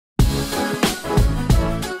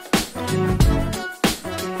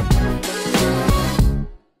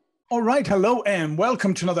All right. Hello and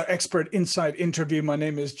welcome to another Expert Insight interview. My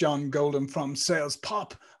name is John Golden from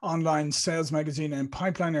SalesPOP, online sales magazine and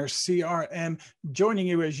Pipeliner CRM, joining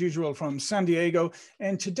you as usual from San Diego.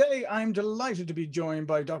 And today I'm delighted to be joined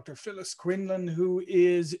by Dr. Phyllis Quinlan, who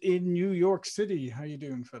is in New York City. How are you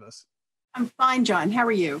doing, Phyllis? I'm fine, John. How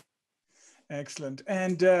are you? Excellent.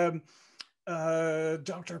 And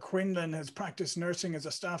Dr. Quinlan has practiced nursing as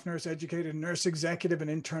a staff nurse, educated nurse executive and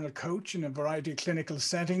internal coach in a variety of clinical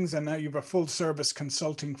settings. And now you have a full service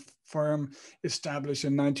consulting firm established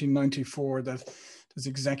in 1994 that does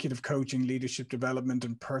executive coaching, leadership development,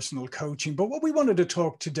 and personal coaching. But what we wanted to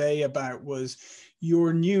talk today about was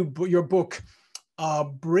your book,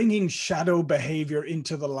 Bringing Shadow Behavior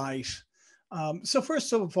into the Light. So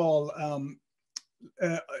first of all,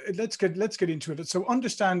 let's get into it. So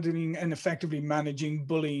understanding and effectively managing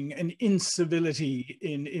bullying and incivility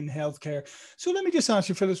in healthcare. So let me just ask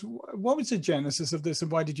you, Phyllis, what was the genesis of this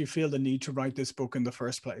and why did you feel the need to write this book in the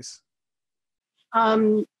first place?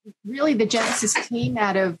 Really, the genesis came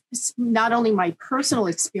out of not only my personal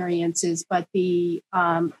experiences, but the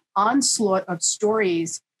onslaught of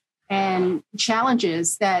stories and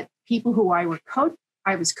challenges that people who I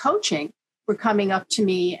was coaching were coming up to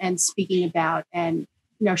me and speaking about, and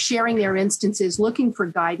sharing their instances, looking for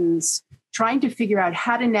guidance, trying to figure out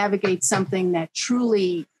how to navigate something that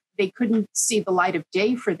truly they couldn't see the light of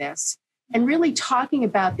day for this, and really talking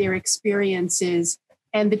about their experiences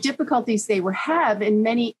and the difficulties they have in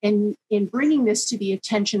bringing this to the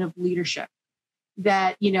attention of leadership.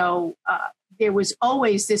 That there was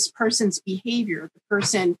always this person's behavior. The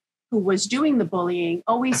person who was doing the bullying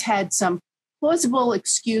always had some plausible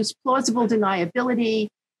excuse, plausible deniability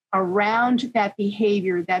around that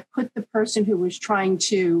behavior that put the person who was trying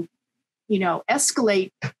to,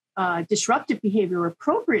 escalate disruptive behavior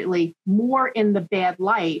appropriately more in the bad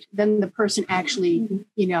light than the person actually,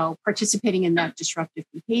 participating in that disruptive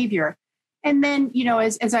behavior. And then,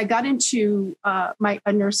 as I got into a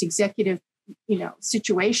nurse executive,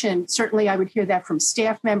 situation, certainly I would hear that from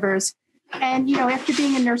staff members. And, after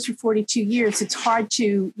being a nurse for 42 years, it's hard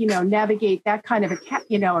to, navigate that kind of a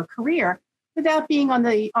career without being on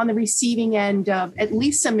the receiving end of at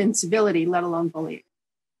least some incivility, let alone bullying.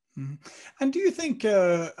 Mm-hmm. And do you think,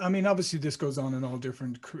 obviously this goes on in all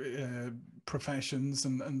different professions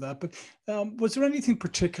and that, but was there anything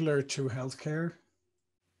particular to healthcare?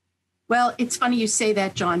 Well, it's funny you say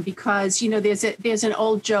that, John, because, there's an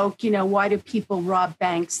old joke, why do people rob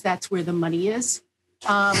banks? That's where the money is.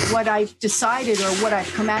 What I've decided, or what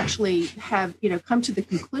I've come to the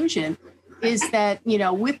conclusion, is that,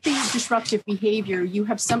 with the disruptive behavior, you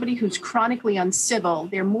have somebody who's chronically uncivil.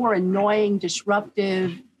 They're more annoying,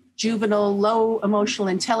 disruptive, juvenile, low emotional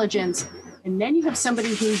intelligence. And then you have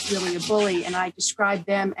somebody who's really a bully. And I describe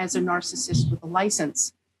them as a narcissist with a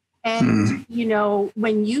license. And,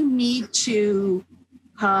 when you need to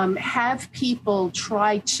have people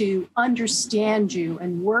try to understand you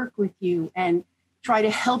and work with you and try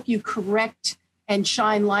to help you correct and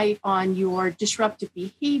shine light on your disruptive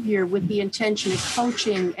behavior with the intention of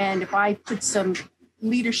coaching. And if I put some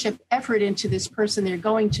leadership effort into this person, they're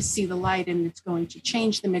going to see the light and it's going to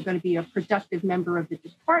change them. They're going to be a productive member of the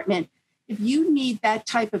department. If you need that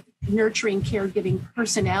type of nurturing, caregiving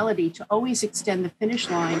personality to always extend the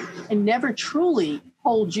finish line and never truly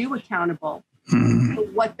hold you accountable,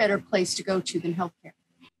 what better place to go to than healthcare?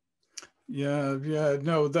 Yeah,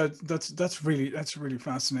 no, that's really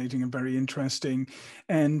fascinating and very interesting,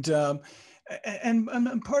 and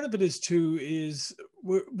part of it is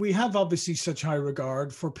we have obviously such high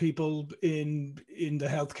regard for people in the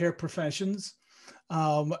healthcare professions,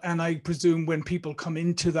 and I presume when people come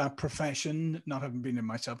into that profession, not having been in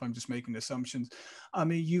myself, I'm just making assumptions. I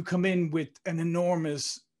mean, you come in with an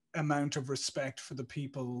enormous amount of respect for the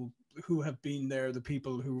people who have been there, the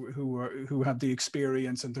people who have the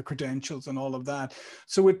experience and the credentials and all of that.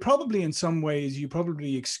 So it probably, in some ways, you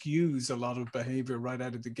probably excuse a lot of behavior right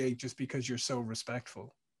out of the gate just because you're so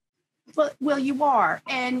respectful. Well, you are,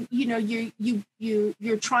 and you're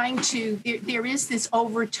trying to. There is this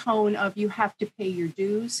overtone of you have to pay your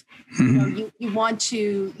dues. You want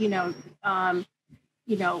to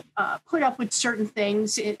put up with certain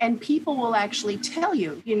things, and people will actually tell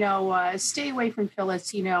you, stay away from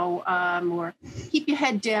Phyllis, or keep your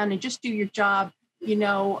head down and just do your job.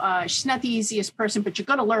 She's not the easiest person, but you're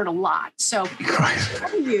going to learn a lot. So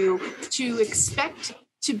for you to expect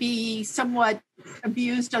to be somewhat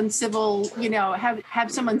abused, uncivil,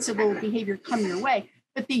 have some uncivil behavior come your way,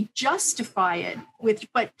 but they justify it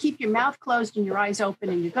but keep your mouth closed and your eyes open,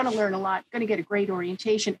 and you're going to learn a lot, going to get a great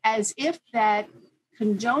orientation, as if that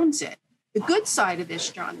condones it. The good side of this,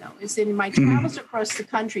 John, though, is that in my travels across the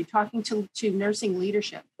country, talking to nursing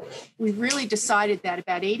leadership, we really decided that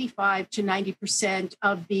about 85 to 90%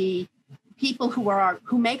 of the people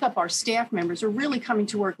who make up our staff members are really coming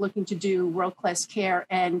to work looking to do world-class care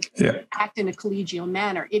and act in a collegial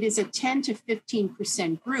manner. It is a 10 to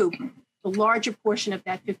 15% group. The larger portion of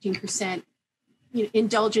that 15%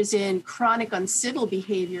 indulges in chronic uncivil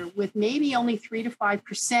behavior, with maybe only 3 to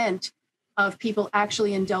 5% of people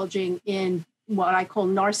actually indulging in what I call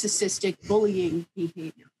narcissistic bullying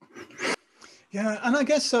behavior. Yeah, and I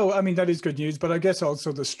guess so. I mean, that is good news, but I guess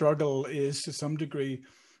also the struggle is, to some degree,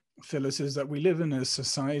 Phyllis, is that we live in a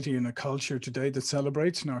society and a culture today that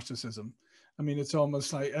celebrates narcissism. I mean, it's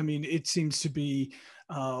almost like, I mean, it seems to be,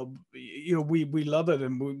 we love it,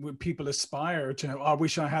 and people aspire to, I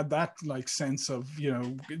wish I had that like sense of,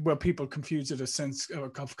 well, people confuse it a sense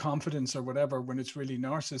of confidence or whatever when it's really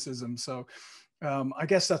narcissism. So I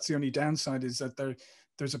guess that's the only downside, is that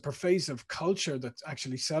there's a pervasive culture that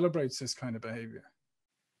actually celebrates this kind of behavior.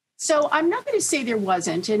 So I'm not going to say there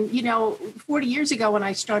wasn't. And, 40 years ago when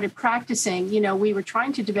I started practicing, we were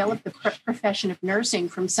trying to develop the profession of nursing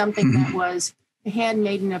from something that was the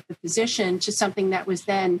handmaiden of the physician to something that was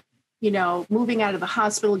then, moving out of the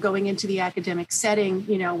hospital, going into the academic setting.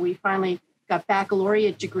 We finally got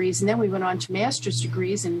baccalaureate degrees, and then we went on to master's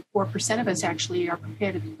degrees, and 4% of us actually are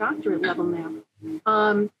prepared at the doctorate level now.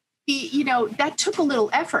 That took a little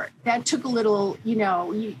effort. That took a little,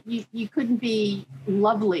 you couldn't be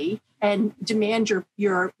lovely and demand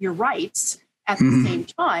your rights at the same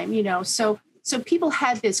time, so people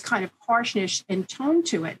had this kind of harshness and tone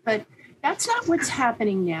to it, but that's not what's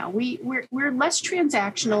happening now. We're less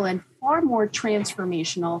transactional and far more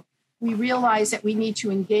transformational. We realize that we need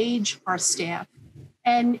to engage our staff,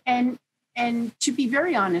 and to be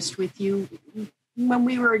very honest with you, when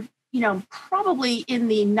we were probably in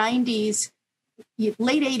the 90s,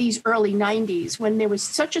 late 80s, early 90s, when there was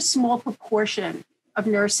such a small proportion of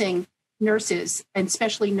nurses, and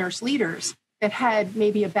especially nurse leaders, that had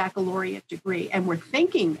maybe a baccalaureate degree and were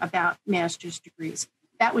thinking about master's degrees.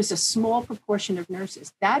 That was a small proportion of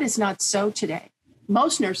nurses. That is not so today.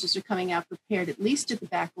 Most nurses are coming out prepared, at least at the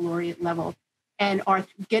baccalaureate level, and are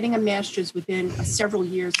getting a master's within several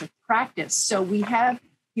years of practice. So you have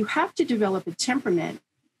to develop a temperament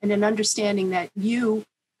and an understanding that you,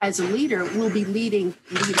 as a leader, will be leading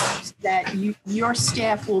leaders, that your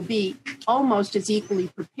staff will be almost as equally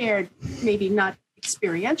prepared, maybe not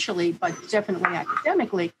experientially, but definitely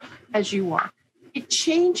academically, as you are. It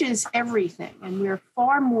changes everything, and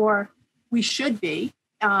we should be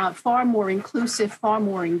far more inclusive, far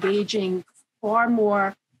more engaging, far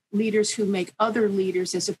more leaders who make other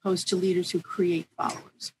leaders as opposed to leaders who create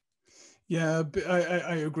followers. Yeah,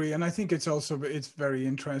 I agree. And I think it's very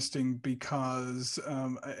interesting because,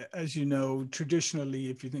 as you know, traditionally,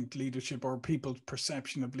 if you think leadership, or people's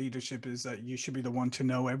perception of leadership, is that you should be the one to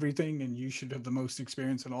know everything and you should have the most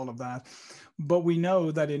experience and all of that. But we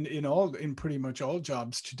know that in pretty much all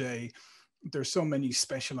jobs today, there's so many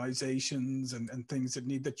specializations and things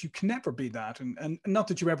that you can never be that. And not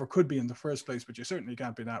that you ever could be in the first place, but you certainly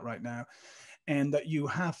can't be that right now. And that you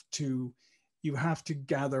have to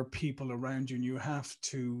gather people around you, and you have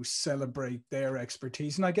to celebrate their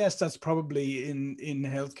expertise. And I guess that's probably in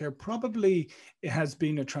healthcare, probably it has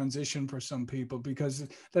been a transition for some people, because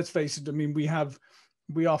let's face it, I mean, we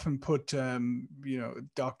often put,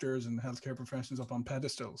 doctors and healthcare professionals up on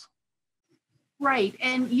pedestals. Right.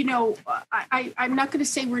 And, I'm not going to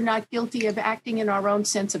say we're not guilty of acting in our own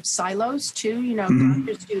sense of silos too.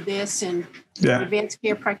 Doctors do this, and advanced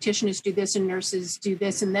care practitioners do this, and nurses do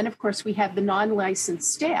this. And then, of course, we have the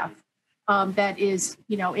non-licensed staff that is,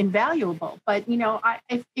 invaluable. But,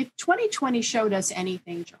 if 2020 showed us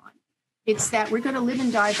anything, John, it's that we're going to live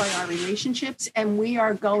and die by our relationships, and we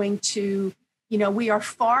are going to, we're a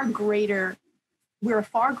far greater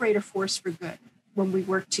force for good when we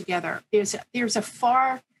work together. There's a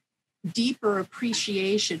far deeper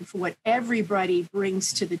appreciation for what everybody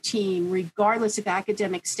brings to the team, regardless of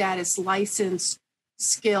academic status, license,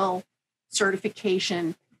 skill,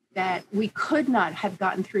 certification, that we could not have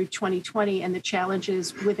gotten through 2020 and the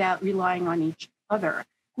challenges without relying on each other,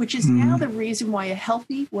 which is now the reason why a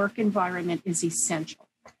healthy work environment is essential.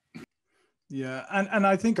 Yeah, and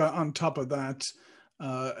I think on top of that,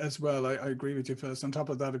 as well, I agree with you, Phyllis. On top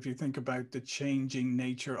of that, if you think about the changing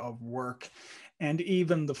nature of work, and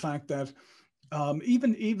even the fact that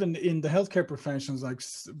even in the healthcare professions, like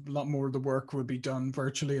a lot more of the work will be done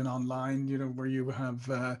virtually and online, where you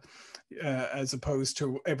have, as opposed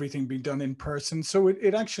to everything being done in person. So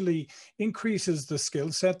it actually increases the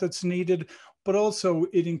skill set that's needed, but also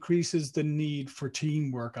it increases the need for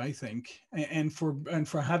teamwork, I think, and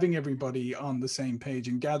for having everybody on the same page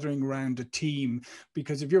and gathering around a team.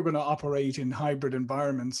 Because if you're going to operate in hybrid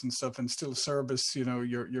environments and stuff and still service,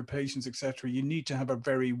 your patients, etc., you need to have a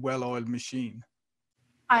very well-oiled machine.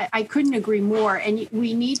 I couldn't agree more. And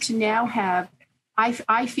we need to now have,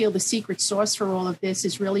 I feel the secret sauce for all of this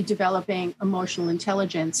is really developing emotional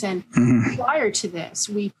intelligence. And prior to this,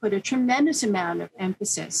 we put a tremendous amount of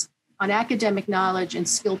emphasis on academic knowledge and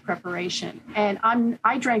skill preparation. And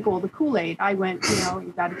I drank all the Kool-Aid. I went,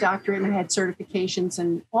 got a doctorate and I had certifications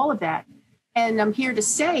and all of that. And I'm here to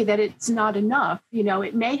say that it's not enough.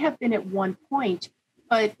 It may have been at one point,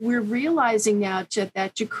 but we're realizing now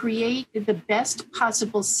that to create the best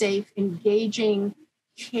possible, safe, engaging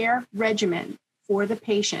care regimen for the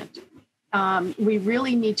patient, we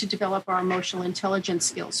really need to develop our emotional intelligence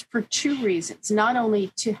skills for two reasons. Not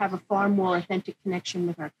only to have a far more authentic connection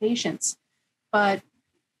with our patients, but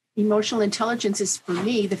emotional intelligence is, for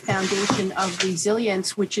me, the foundation of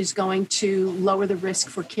resilience, which is going to lower the risk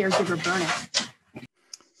for caregiver burnout.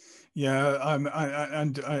 Yeah,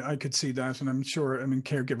 I could see that, and I'm sure.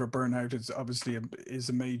 Caregiver burnout is obviously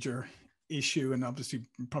a major issue, and obviously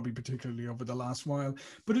probably particularly over the last while.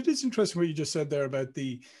 But it is interesting what you just said there about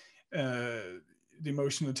the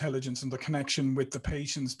emotional intelligence and the connection with the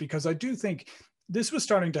patients, because I do think this was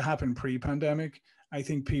starting to happen pre-pandemic. I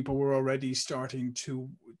think people were already starting to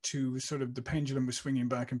sort of, the pendulum was swinging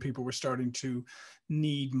back, and people were starting to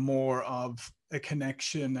need more of a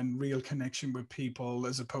connection and real connection with people,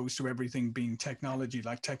 as opposed to everything being technology,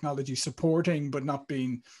 like technology supporting, but not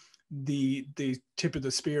being the tip of the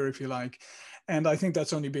spear, if you like. And I think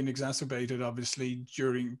that's only been exacerbated, obviously,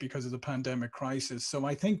 because of the pandemic crisis. So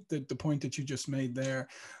I think that the point that you just made there,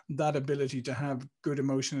 that ability to have good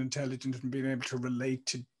emotional intelligence and being able to relate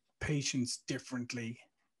to patients differently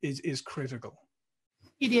is critical.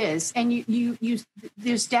 It is, and you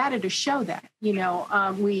there's data to show that. We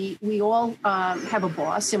all have a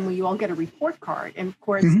boss, and we all get a report card. And of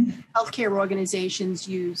course, healthcare organizations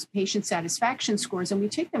use patient satisfaction scores, and we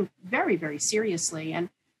take them very, very seriously. And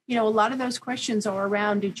a lot of those questions are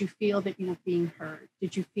around: did you feel that you were being heard?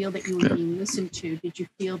 Did you feel that you were being listened to? Did you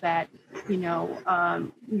feel that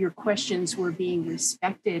your questions were being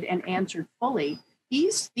respected and answered fully?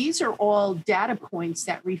 These are all data points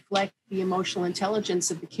that reflect the emotional intelligence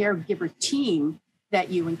of the caregiver team that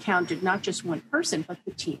you encountered, not just one person, but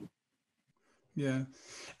the team. Yeah.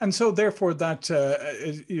 And so therefore that,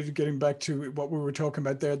 getting back to what we were talking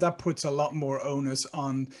about there, that puts a lot more onus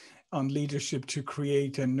on leadership to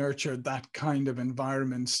create and nurture that kind of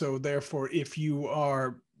environment. So therefore, if you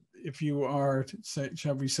are,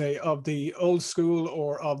 shall we say, of the old school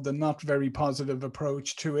or of the not very positive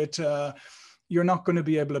approach to it, you're not going to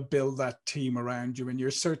be able to build that team around you. And you're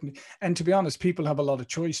certainly, and to be honest, people have a lot of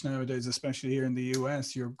choice nowadays, especially here in the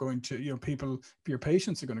US. You're going to, your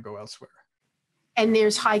patients are going to go elsewhere. And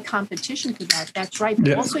there's high competition for that. That's right.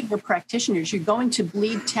 But also your practitioners, you're going to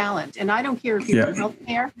bleed talent. And I don't care if you're in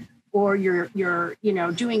healthcare or you're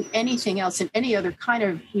doing anything else in any other kind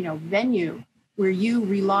of, venue where you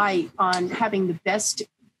rely on having the best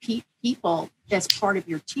people as part of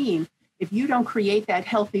your team. If you don't create that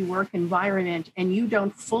healthy work environment and you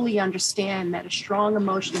don't fully understand that a strong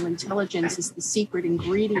emotional intelligence is the secret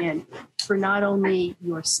ingredient for not only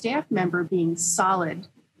your staff member being solid,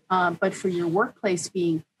 but for your workplace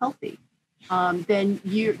being healthy, then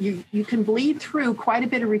you can bleed through quite a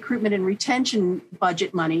bit of recruitment and retention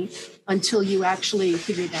budget money until you actually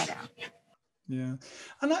figure that out. Yeah.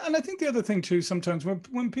 And I think the other thing too, sometimes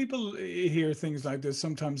when people hear things like this,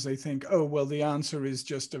 sometimes they think, oh, well, the answer is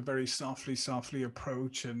just a very softly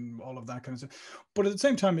approach and all of that kind of stuff. But at the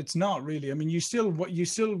same time, it's not really. I mean, you still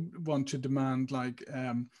want to demand like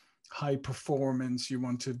high performance. You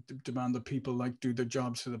want to demand that people like do their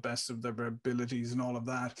jobs to the best of their abilities and all of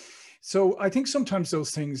that. So I think sometimes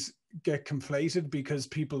those things get conflated because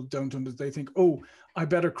people don't understand. They think, oh, I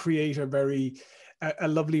better create a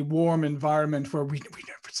lovely warm environment where we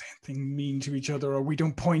never say anything mean to each other, or we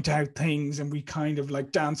don't point out things and we kind of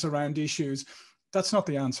like dance around issues. That's not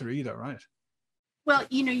the answer either, right? Well,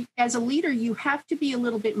 as a leader, you have to be a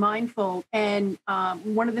little bit mindful. And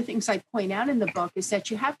one of the things I point out in the book is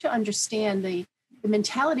that you have to understand the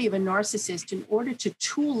mentality of a narcissist in order to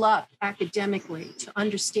tool up academically to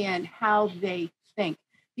understand how they think,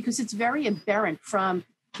 because it's very aberrant from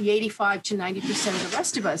the 85 to 90% of the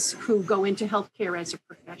rest of us who go into healthcare as a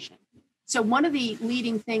profession. So one of the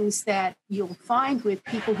leading things that you'll find with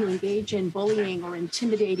people who engage in bullying or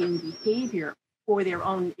intimidating behavior for their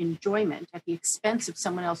own enjoyment at the expense of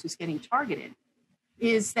someone else who's getting targeted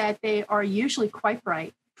is that they are usually quite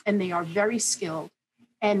bright, and they are very skilled.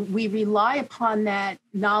 And we rely upon that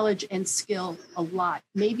knowledge and skill a lot,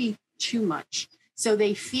 maybe too much. So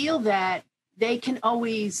they feel that they can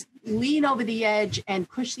always lean over the edge and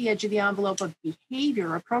push the edge of the envelope of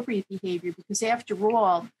behavior, appropriate behavior, because after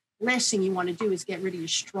all, last thing you want to do is get rid of your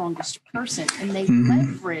strongest person. And they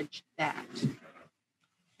leverage that.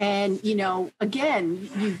 And, you know,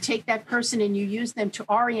 again, you take that person and you use them to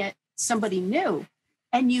orient somebody new.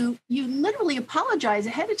 And you literally apologize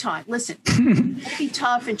ahead of time. Listen, it's going to be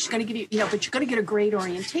tough, and she's going to give you, you know, but you're going to get a great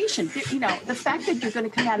orientation. You know, the fact that you're going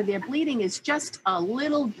to come out of there bleeding is just a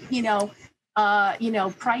little,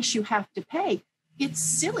 price you have to pay. It's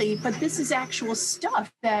silly, but this is actual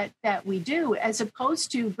stuff that we do, as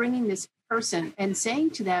opposed to bringing this person and saying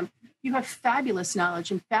to them, you have fabulous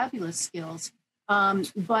knowledge and fabulous skills.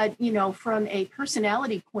 But, you know, from a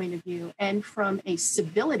personality point of view and from a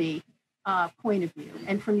civility point of view,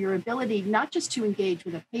 and from your ability not just to engage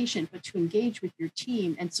with a patient, but to engage with your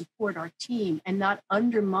team and support our team and not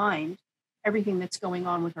undermine everything that's going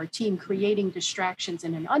on with our team, creating distractions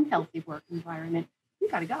in an unhealthy work environment, you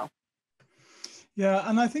got to go. Yeah,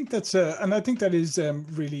 and I think that is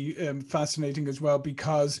really fascinating as well,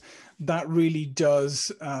 because that really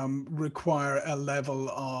does require a level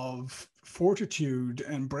of fortitude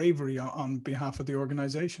and bravery on behalf of the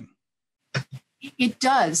organization. It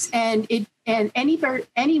does, and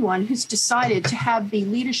anyone who's decided to have the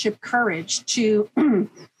leadership courage to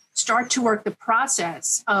start to work the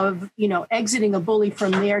process of, you know, exiting a bully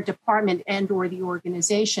from their department and or the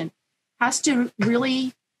organization has to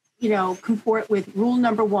really, you know, comport with rule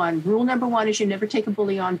number one. Rule number one is you never take a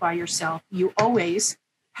bully on by yourself. You always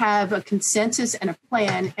have a consensus and a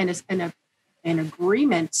plan and an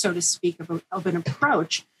agreement, so to speak, of an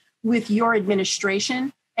approach with your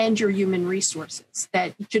administration and your human resources.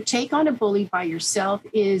 That to take on a bully by yourself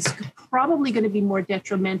is probably going to be more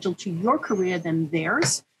detrimental to your career than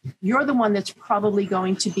theirs. You're the one that's probably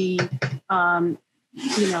going to be,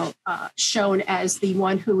 shown as the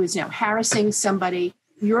one who is now harassing somebody.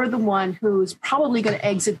 You're the one who's probably going to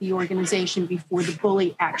exit the organization before the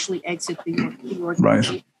bully actually exits the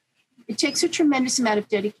organization. Right. It takes a tremendous amount of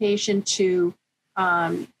dedication to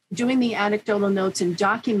doing the anecdotal notes and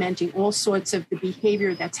documenting all sorts of the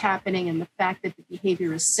behavior that's happening, and the fact that the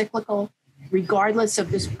behavior is cyclical, regardless of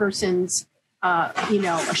this person's,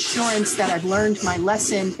 assurance that I've learned my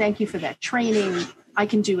lesson. Thank you for that training. I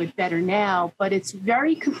can do it better now. But it's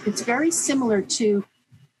very similar to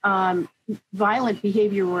violent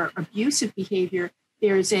behavior or abusive behavior.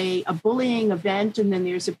 There's a bullying event, and then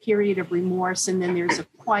there's a period of remorse, and then there's a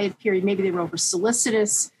quiet period. Maybe they were over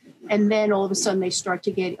solicitous. And then all of a sudden they start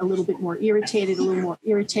to get a little bit more irritated,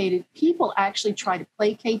 People actually try to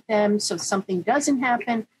placate them so something doesn't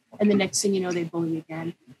happen. And the next thing you know, they bully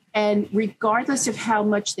again. And regardless of how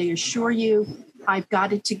much they assure you, I've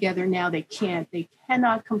got it together now, they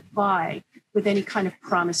cannot comply with any kind of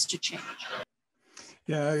promise to change.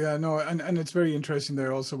 Yeah, no, and it's very interesting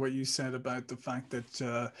there also what you said about the fact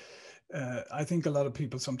that I think a lot of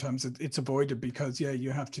people sometimes it's avoided because,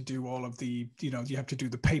 you have to do all of the, you have to do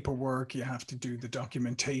the paperwork, you have to do the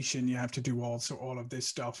documentation, you have to do also all of this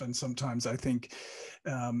stuff. And sometimes I think,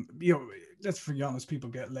 let's be honest, people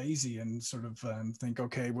get lazy and sort of think,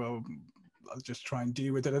 okay, well, I'll just try and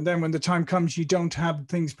deal with it. And then when the time comes, you don't have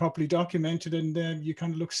things properly documented, and then you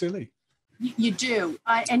kind of look silly. You do.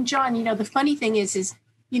 And John, the funny thing is,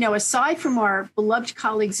 aside from our beloved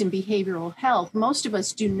colleagues in behavioral health, most of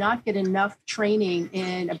us do not get enough training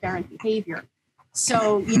in aberrant behavior.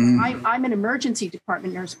 So, I'm an emergency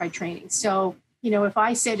department nurse by training. So, if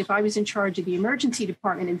I was in charge of the emergency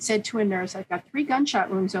department and said to a nurse, I've got 3 gunshot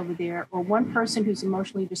wounds over there, or one person who's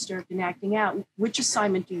emotionally disturbed and acting out, which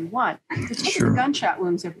assignment do you want? We're taking the gunshot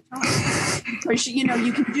wounds every time. Because,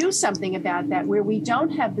 you can do something about that where we don't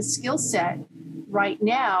have the skill set right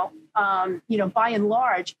now, by and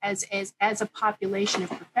large, as a population of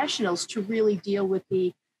professionals to really deal with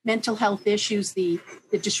the mental health issues, the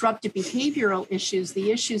disruptive behavioral issues,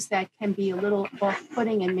 the issues that can be a little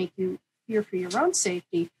off-putting and make you fear for your own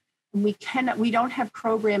safety. And we don't have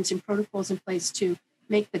programs and protocols in place to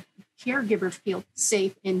make the caregiver feel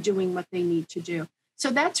safe in doing what they need to do.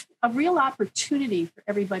 So that's a real opportunity for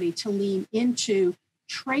everybody to lean into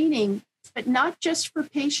training, but not just for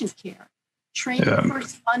patient care. Training for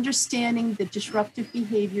understanding the disruptive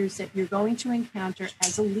behaviors that you're going to encounter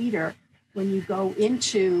as a leader when you go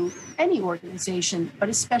into any organization, but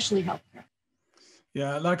especially healthcare.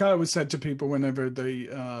 Yeah, like I always said to people whenever they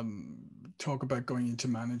talk about going into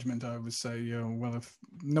management, I would say, well,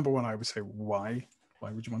 number one, I would say, why?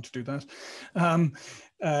 why would you want to do that?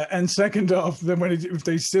 And second off, then if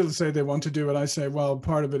they still say they want to do it, I say, well,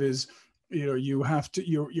 part of it is, you have to,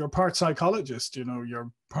 you're part psychologist,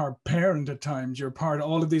 you're part parent at times, you're part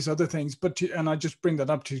all of these other things. And I just bring that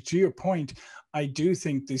up to your point. I do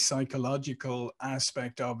think the psychological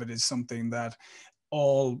aspect of it is something that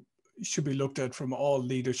all should be looked at from all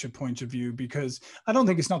leadership points of view, because I don't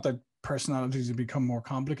think it's not that personalities have become more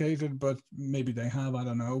complicated, but maybe they have, I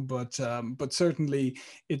don't know. But certainly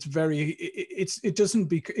it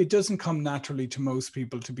doesn't come naturally to most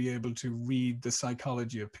people to be able to read the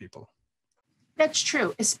psychology of people. That's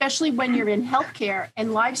true, especially when you're in healthcare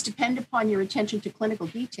and lives depend upon your attention to clinical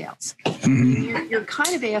details. Mm-hmm. You're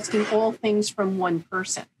kind of asking all things from one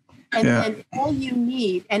person. And all you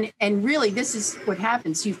need, and really this is what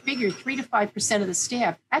happens, you figure 3 to 5% of the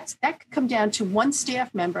staff, that could come down to one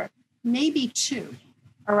staff member, maybe two,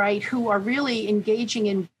 all right, who are really engaging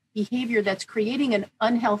in behavior that's creating an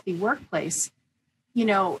unhealthy workplace.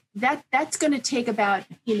 That's going to take about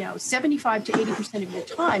 75 to 80% of your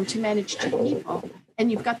time to manage 2 people. And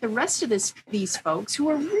you've got the rest of these folks who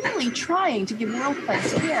are really trying to give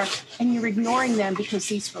world-class care, and you're ignoring them because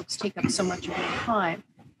these folks take up so much of your time.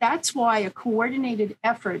 That's why a coordinated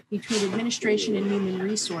effort between administration and human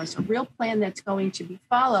resource, a real plan that's going to be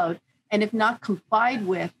followed, and if not complied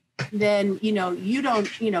with, then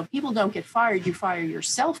people don't get fired, you fire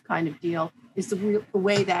yourself kind of deal, is the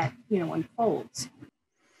way that unfolds.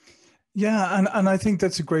 Yeah, and I think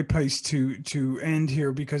that's a great place to end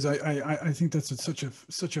here, because I think that's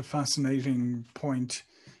such a fascinating point.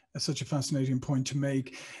 Such a fascinating point to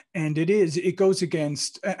make, and it goes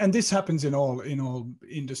against, and this happens in all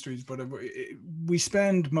industries, but we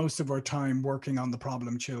spend most of our time working on the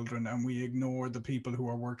problem children, and we ignore the people who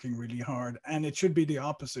are working really hard. And it should be the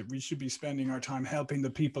opposite. We should be spending our time helping the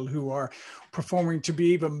people who are performing to be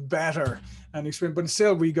even better and experience. But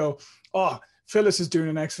still we go, oh, Phyllis is doing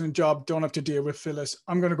an excellent job, don't have to deal with Phyllis,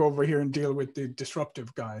 I'm going to go over here and deal with the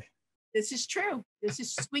disruptive guy. This is true. This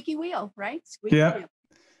is squeaky wheel, right? Squeaky wheel.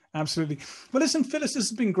 Absolutely. Well, listen, Phyllis, this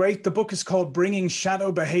has been great. The book is called Bringing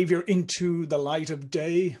Shadow Behavior into the Light of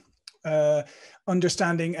Day,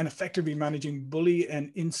 Understanding and Effectively Managing Bully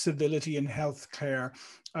and Incivility in Healthcare.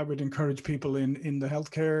 I would encourage people in the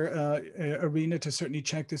healthcare arena to certainly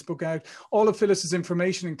check this book out. All of Phyllis's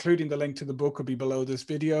information, including the link to the book, will be below this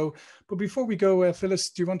video. But before we go, Phyllis,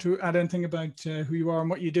 do you want to add anything about who you are and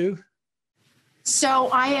what you do? So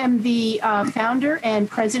I am the founder and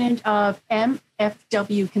president of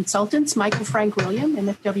MFW Consultants, Michael Frank William,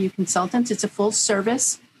 MFW Consultants. It's a full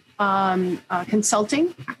service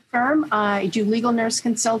consulting firm. I do legal nurse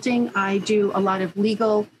consulting. I do a lot of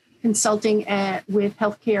legal consulting with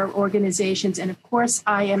healthcare organizations. And of course,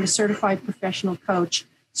 I am a certified professional coach,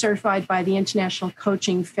 certified by the International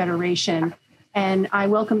Coaching Federation. And I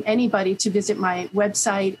welcome anybody to visit my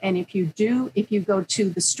website. And if you go to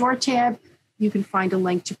the store tab, you can find a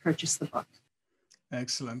link to purchase the book.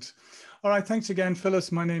 Excellent. All right. Thanks again,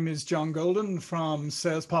 Phyllis. My name is John Golden from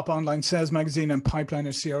SalesPOP Online Sales Magazine and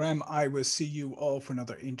Pipeliner CRM. I will see you all for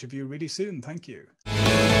another interview really soon. Thank you.